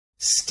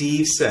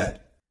Steve said,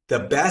 the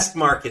best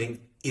marketing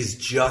is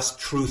just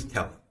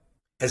truth-telling.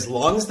 As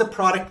long as the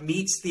product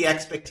meets the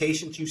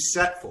expectations you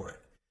set for it,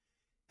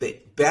 the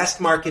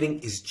best marketing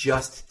is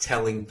just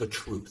telling the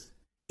truth.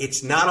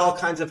 It's not all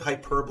kinds of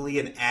hyperbole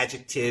and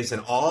adjectives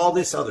and all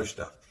this other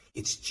stuff.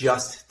 It's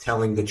just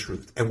telling the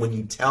truth. And when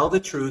you tell the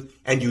truth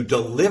and you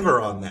deliver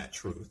on that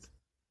truth,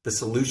 the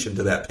solution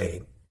to that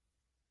pain,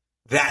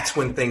 that's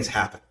when things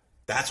happen.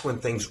 That's when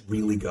things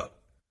really go.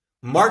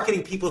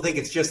 Marketing, people think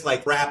it's just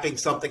like wrapping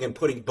something and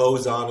putting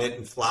bows on it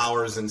and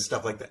flowers and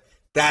stuff like that.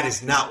 That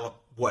is not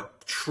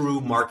what true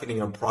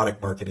marketing or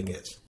product marketing is.